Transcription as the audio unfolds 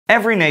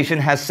Every nation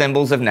has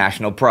symbols of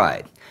national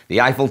pride. The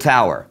Eiffel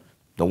Tower,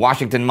 the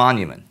Washington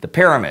Monument, the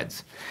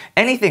pyramids.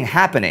 Anything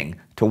happening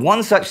to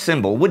one such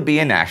symbol would be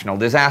a national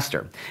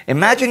disaster.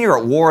 Imagine you're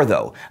at war,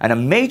 though, and a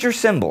major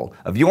symbol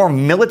of your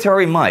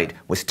military might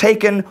was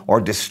taken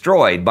or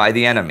destroyed by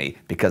the enemy,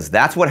 because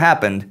that's what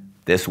happened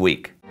this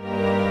week.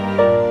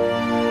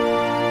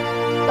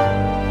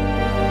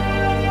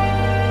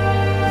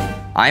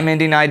 I'm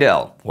Indy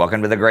Nidell.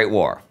 Welcome to the Great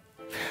War.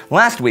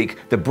 Last week,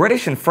 the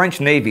British and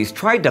French navies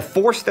tried to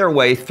force their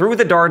way through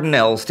the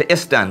Dardanelles to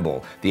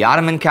Istanbul, the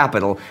Ottoman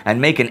capital, and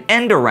make an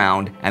end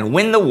around and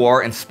win the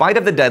war in spite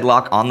of the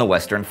deadlock on the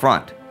Western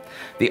Front.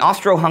 The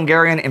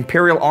Austro-Hungarian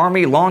Imperial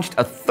Army launched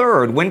a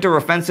third winter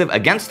offensive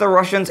against the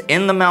Russians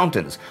in the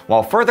mountains,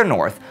 while further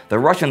north, the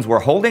Russians were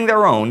holding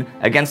their own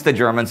against the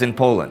Germans in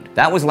Poland.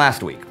 That was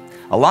last week.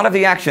 A lot of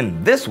the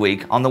action this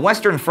week on the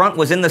Western Front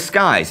was in the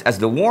skies as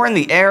the war in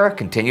the air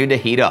continued to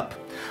heat up.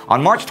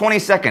 On March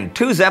 22nd,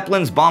 2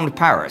 Zeppelins bombed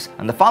Paris,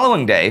 and the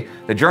following day,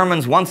 the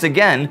Germans once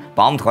again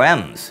bombed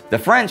Reims. The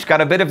French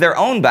got a bit of their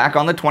own back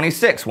on the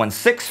 26th when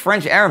 6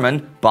 French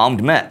airmen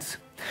bombed Metz.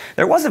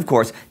 There was, of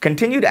course,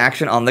 continued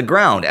action on the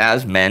ground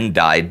as men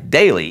died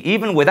daily,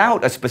 even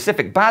without a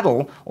specific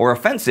battle or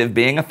offensive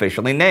being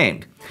officially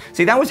named.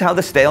 See, that was how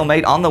the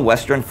stalemate on the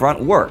Western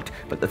Front worked,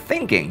 but the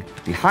thinking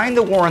behind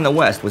the war in the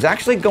West was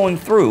actually going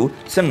through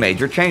some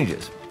major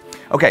changes.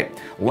 Okay,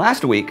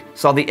 last week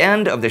saw the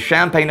end of the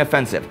Champagne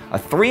Offensive, a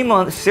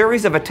 3-month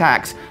series of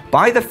attacks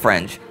by the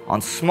French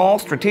on small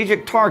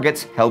strategic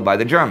targets held by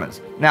the Germans.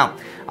 Now,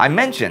 I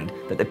mentioned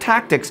that the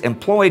tactics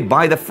employed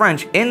by the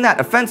French in that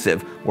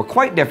offensive were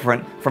quite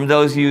different from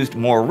those used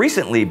more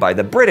recently by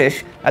the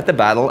British at the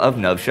Battle of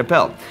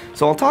Neuve-Chapelle.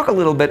 So I'll talk a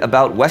little bit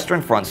about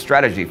Western Front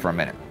strategy for a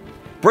minute.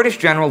 British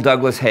General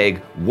Douglas Haig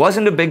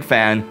wasn't a big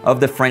fan of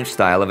the French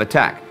style of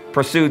attack,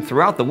 pursued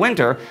throughout the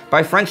winter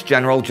by French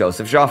General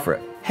Joseph Joffre.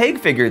 Haig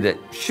figured that,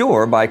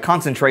 sure, by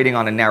concentrating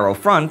on a narrow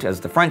front, as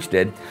the French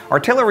did,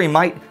 artillery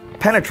might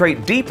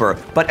penetrate deeper,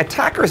 but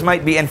attackers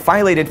might be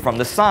enfiladed from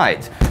the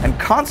sides, and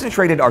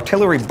concentrated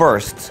artillery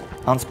bursts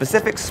on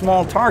specific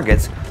small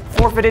targets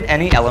forfeited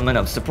any element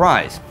of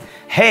surprise.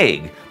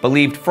 Haig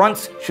believed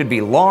fronts should be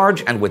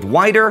large and with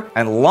wider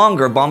and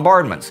longer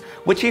bombardments,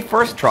 which he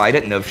first tried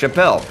at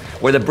Neuve-Chapelle,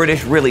 where the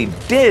British really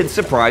did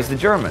surprise the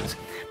Germans.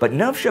 But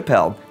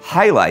Neuve-Chapelle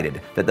highlighted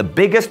that the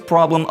biggest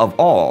problem of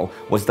all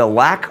was the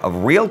lack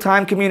of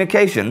real-time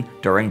communication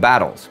during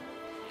battles.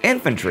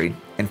 Infantry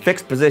in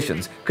fixed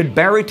positions could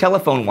bury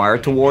telephone wire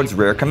towards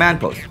rear command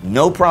posts,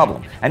 no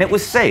problem, and it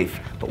was safe.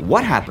 But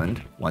what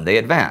happened when they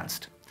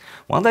advanced?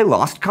 Well, they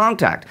lost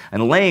contact,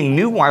 and laying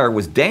new wire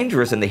was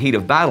dangerous in the heat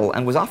of battle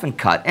and was often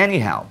cut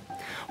anyhow.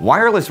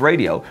 Wireless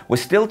radio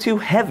was still too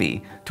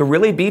heavy to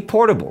really be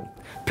portable.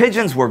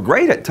 Pigeons were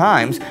great at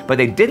times, but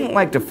they didn't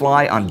like to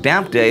fly on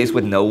damp days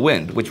with no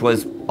wind, which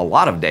was a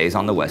lot of days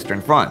on the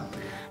Western Front.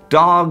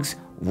 Dogs,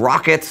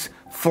 rockets,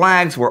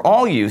 flags were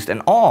all used,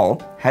 and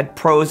all had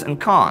pros and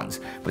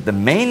cons, but the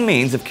main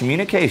means of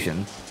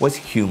communication was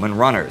human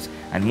runners,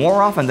 and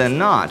more often than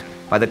not,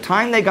 by the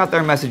time they got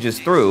their messages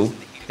through,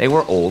 they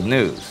were old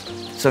news.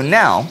 So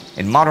now,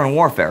 in modern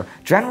warfare,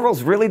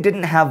 generals really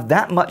didn't have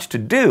that much to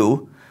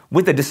do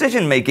with the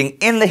decision-making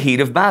in the heat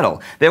of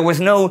battle. There was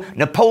no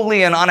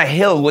Napoleon on a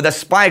hill with a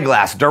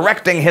spyglass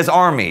directing his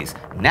armies.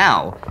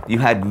 Now, you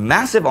had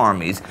massive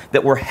armies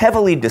that were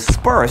heavily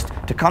dispersed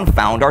to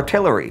confound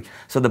artillery.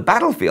 So the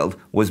battlefield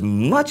was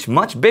much,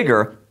 much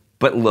bigger,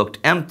 but looked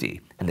empty.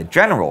 And the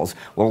generals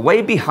were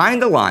way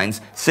behind the lines,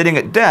 sitting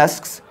at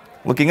desks,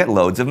 looking at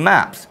loads of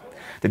maps.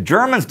 The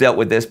Germans dealt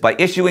with this by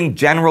issuing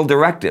general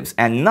directives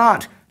and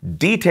not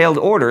detailed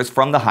orders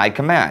from the high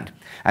command.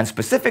 And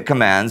specific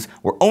commands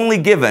were only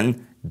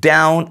given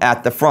down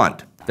at the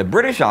front. The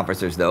British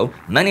officers, though,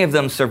 many of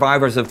them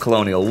survivors of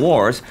colonial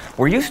wars,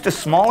 were used to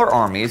smaller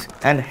armies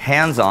and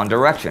hands-on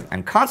direction,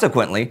 and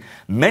consequently,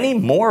 many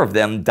more of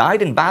them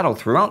died in battle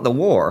throughout the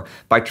war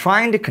by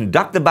trying to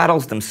conduct the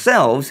battles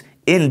themselves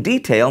in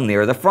detail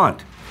near the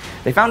front.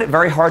 They found it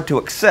very hard to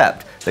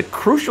accept that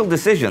crucial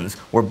decisions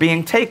were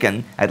being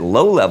taken at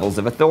low levels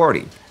of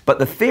authority. But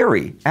the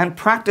theory and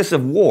practice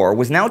of war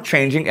was now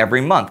changing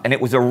every month, and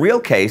it was a real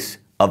case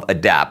of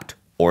adapt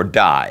or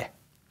die.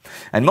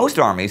 And most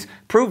armies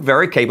proved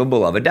very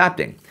capable of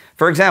adapting.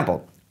 For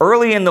example,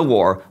 early in the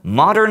war,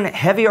 modern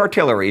heavy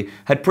artillery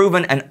had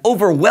proven an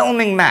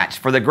overwhelming match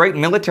for the great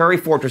military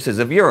fortresses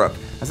of Europe,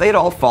 as they had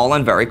all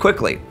fallen very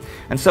quickly.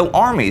 And so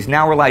armies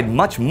now relied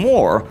much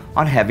more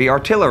on heavy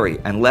artillery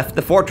and left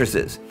the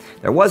fortresses.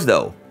 There was,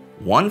 though,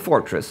 one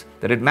fortress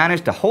that had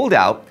managed to hold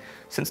out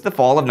since the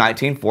fall of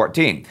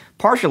 1914,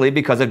 partially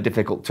because of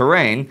difficult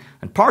terrain,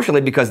 and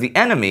partially because the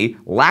enemy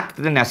lacked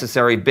the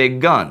necessary big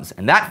guns.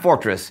 And that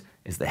fortress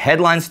is the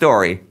headline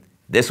story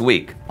this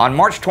week. On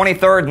March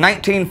 23,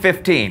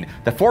 1915,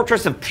 the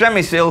fortress of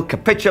Przemyśl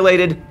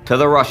capitulated to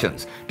the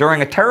Russians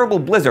during a terrible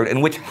blizzard in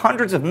which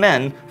hundreds of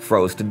men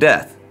froze to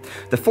death.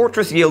 The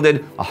fortress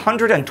yielded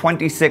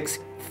 126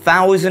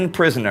 1,000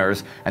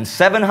 prisoners and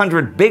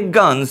 700 big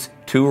guns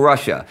to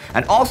Russia,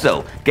 and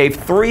also gave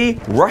 3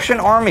 Russian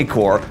Army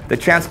Corps the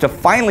chance to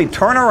finally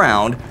turn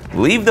around,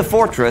 leave the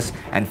fortress,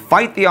 and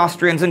fight the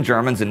Austrians and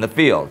Germans in the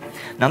field.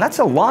 Now that's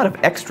a lot of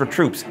extra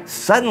troops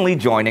suddenly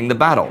joining the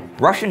battle.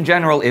 Russian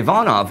General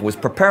Ivanov was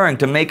preparing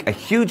to make a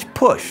huge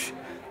push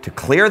to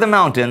clear the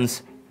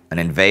mountains and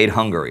invade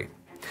Hungary.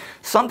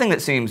 Something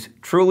that seems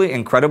truly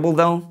incredible,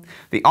 though,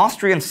 the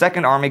Austrian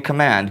Second Army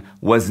Command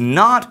was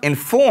not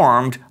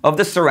informed of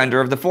the surrender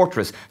of the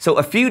fortress, so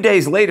a few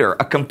days later,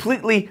 a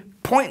completely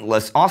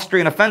pointless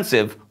Austrian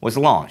offensive was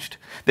launched.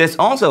 This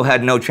also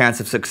had no chance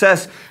of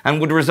success and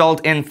would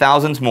result in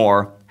thousands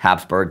more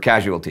Habsburg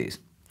casualties.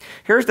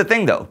 Here's the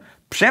thing, though.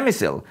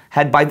 Przemyśl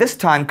had by this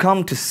time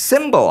come to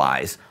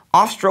symbolize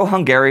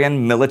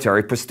Austro-Hungarian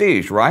military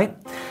prestige, right?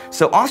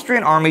 So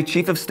Austrian Army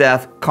Chief of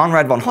Staff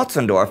Konrad von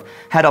Hötzendorf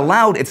had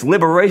allowed its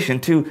liberation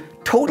to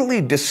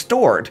totally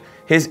distort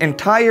his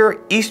entire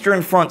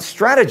Eastern Front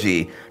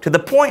strategy to the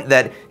point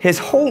that his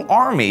whole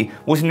army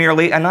was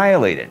nearly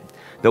annihilated.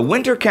 The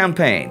winter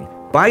campaign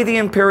by the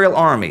Imperial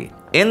Army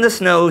in the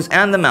snows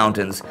and the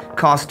mountains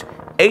cost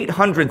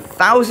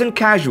 800,000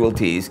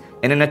 casualties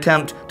in an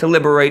attempt to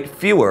liberate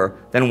fewer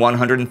than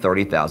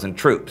 130,000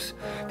 troops.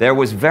 There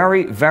was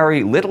very,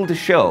 very little to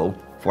show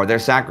for their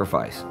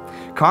sacrifice.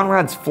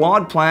 Conrad's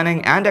flawed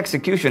planning and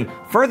execution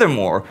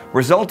furthermore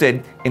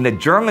resulted in the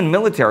German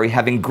military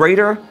having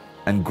greater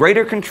and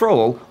greater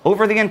control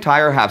over the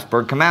entire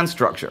Habsburg command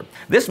structure.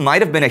 This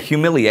might have been a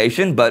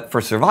humiliation, but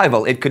for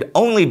survival it could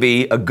only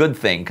be a good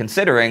thing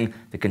considering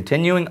the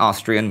continuing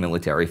Austrian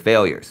military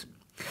failures.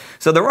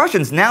 So the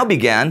Russians now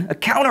began a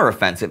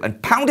counteroffensive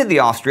and pounded the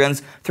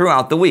Austrians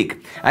throughout the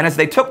week. And as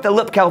they took the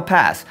Lipkau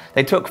Pass,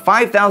 they took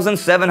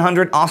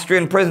 5,700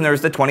 Austrian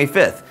prisoners the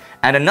 25th,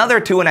 and another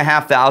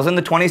 2,500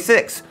 the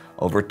 26th,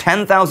 over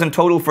 10,000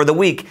 total for the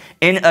week,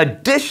 in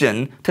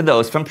addition to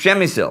those from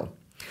Przemyśl.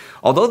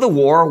 Although the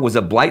war was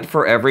a blight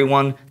for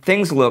everyone,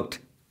 things looked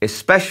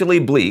especially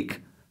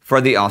bleak for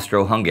the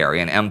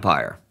Austro-Hungarian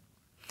Empire.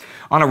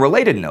 On a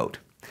related note,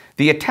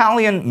 the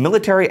Italian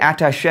military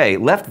attaché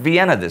left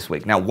Vienna this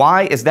week. Now,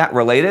 why is that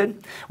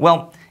related?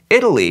 Well,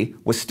 Italy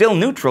was still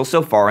neutral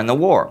so far in the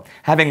war,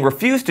 having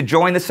refused to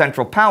join the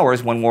Central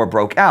Powers when war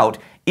broke out,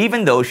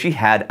 even though she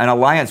had an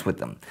alliance with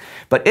them.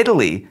 But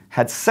Italy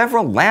had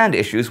several land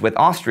issues with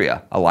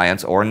Austria,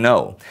 alliance or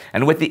no.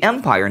 And with the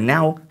empire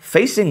now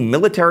facing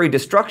military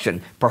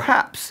destruction,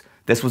 perhaps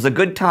this was a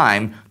good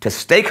time to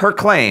stake her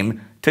claim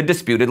to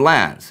disputed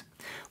lands.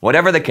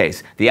 Whatever the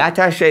case, the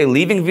attaché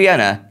leaving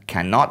Vienna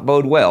cannot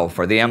bode well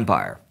for the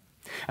empire.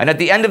 And at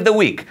the end of the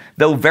week,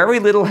 though very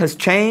little has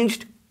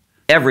changed,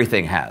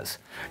 everything has.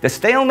 The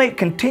stalemate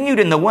continued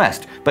in the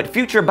West, but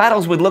future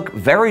battles would look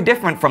very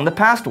different from the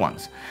past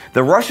ones.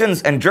 The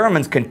Russians and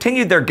Germans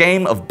continued their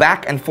game of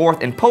back and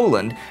forth in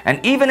Poland,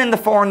 and even in the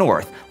far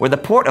north, where the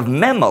port of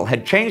Memel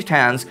had changed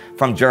hands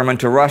from German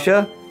to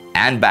Russia,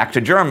 and back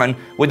to German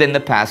within the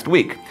past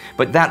week.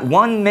 But that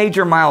one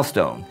major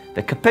milestone,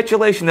 the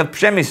capitulation of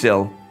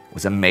Przemyśl,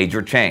 was a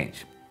major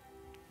change.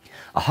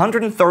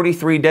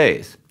 133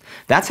 days.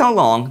 That's how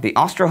long the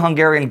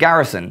Austro-Hungarian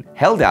garrison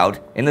held out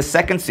in the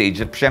second siege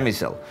of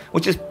Przemyśl,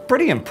 which is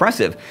pretty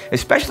impressive,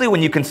 especially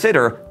when you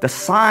consider the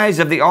size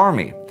of the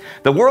army.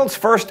 The world's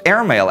first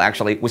airmail,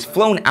 actually, was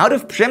flown out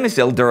of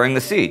Przemyśl during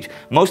the siege,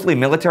 mostly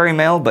military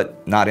mail,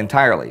 but not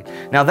entirely.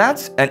 Now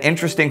that's an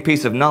interesting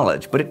piece of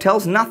knowledge, but it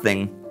tells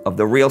nothing of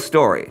the real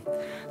story.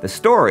 The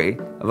story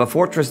of a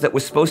fortress that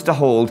was supposed to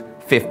hold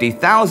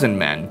 50,000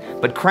 men,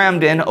 but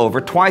crammed in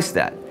over twice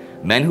that.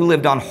 Men who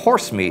lived on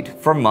horse meat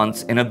for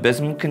months in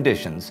abysmal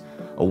conditions,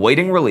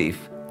 awaiting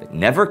relief that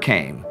never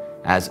came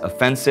as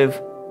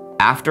offensive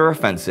after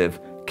offensive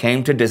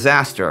came to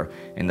disaster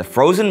in the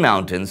frozen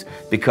mountains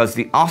because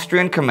the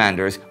Austrian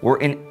commanders were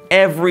in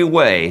every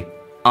way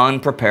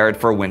unprepared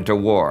for winter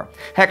war.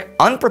 Heck,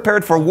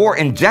 unprepared for war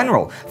in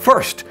general.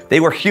 First, they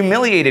were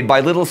humiliated by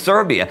Little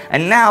Serbia,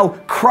 and now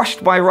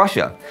crushed by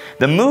Russia.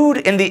 The mood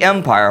in the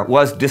empire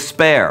was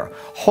despair.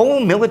 Whole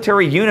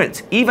military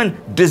units even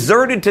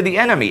deserted to the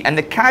enemy, and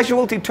the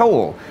casualty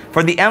toll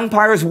for the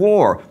empire's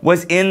war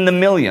was in the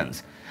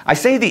millions. I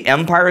say the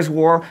empire's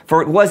war,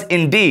 for it was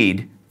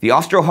indeed the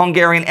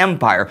Austro-Hungarian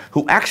Empire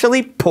who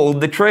actually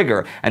pulled the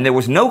trigger, and there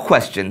was no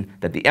question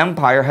that the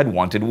empire had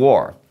wanted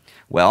war.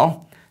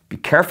 Well, be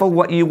careful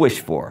what you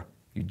wish for.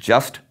 You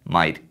just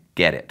might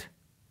get it.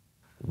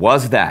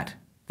 Was that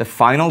the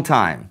final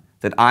time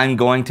that I'm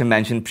going to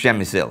mention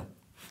Przemyśl?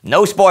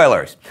 No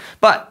spoilers.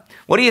 But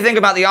what do you think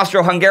about the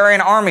Austro-Hungarian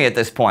army at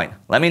this point?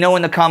 Let me know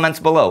in the comments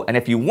below. And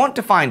if you want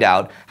to find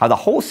out how the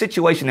whole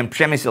situation in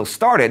Przemyśl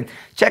started,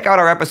 check out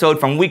our episode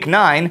from week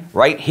 9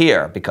 right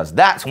here, because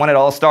that's when it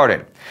all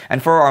started.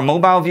 And for our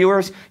mobile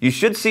viewers, you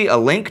should see a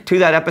link to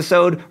that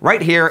episode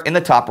right here in the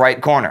top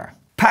right corner.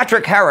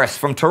 Patrick Harris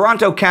from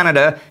Toronto,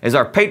 Canada is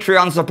our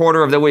Patreon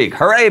supporter of the week.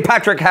 Hooray,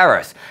 Patrick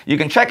Harris! You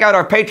can check out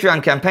our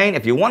Patreon campaign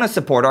if you want to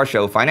support our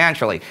show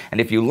financially.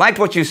 And if you liked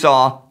what you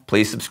saw,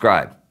 please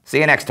subscribe. See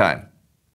you next time.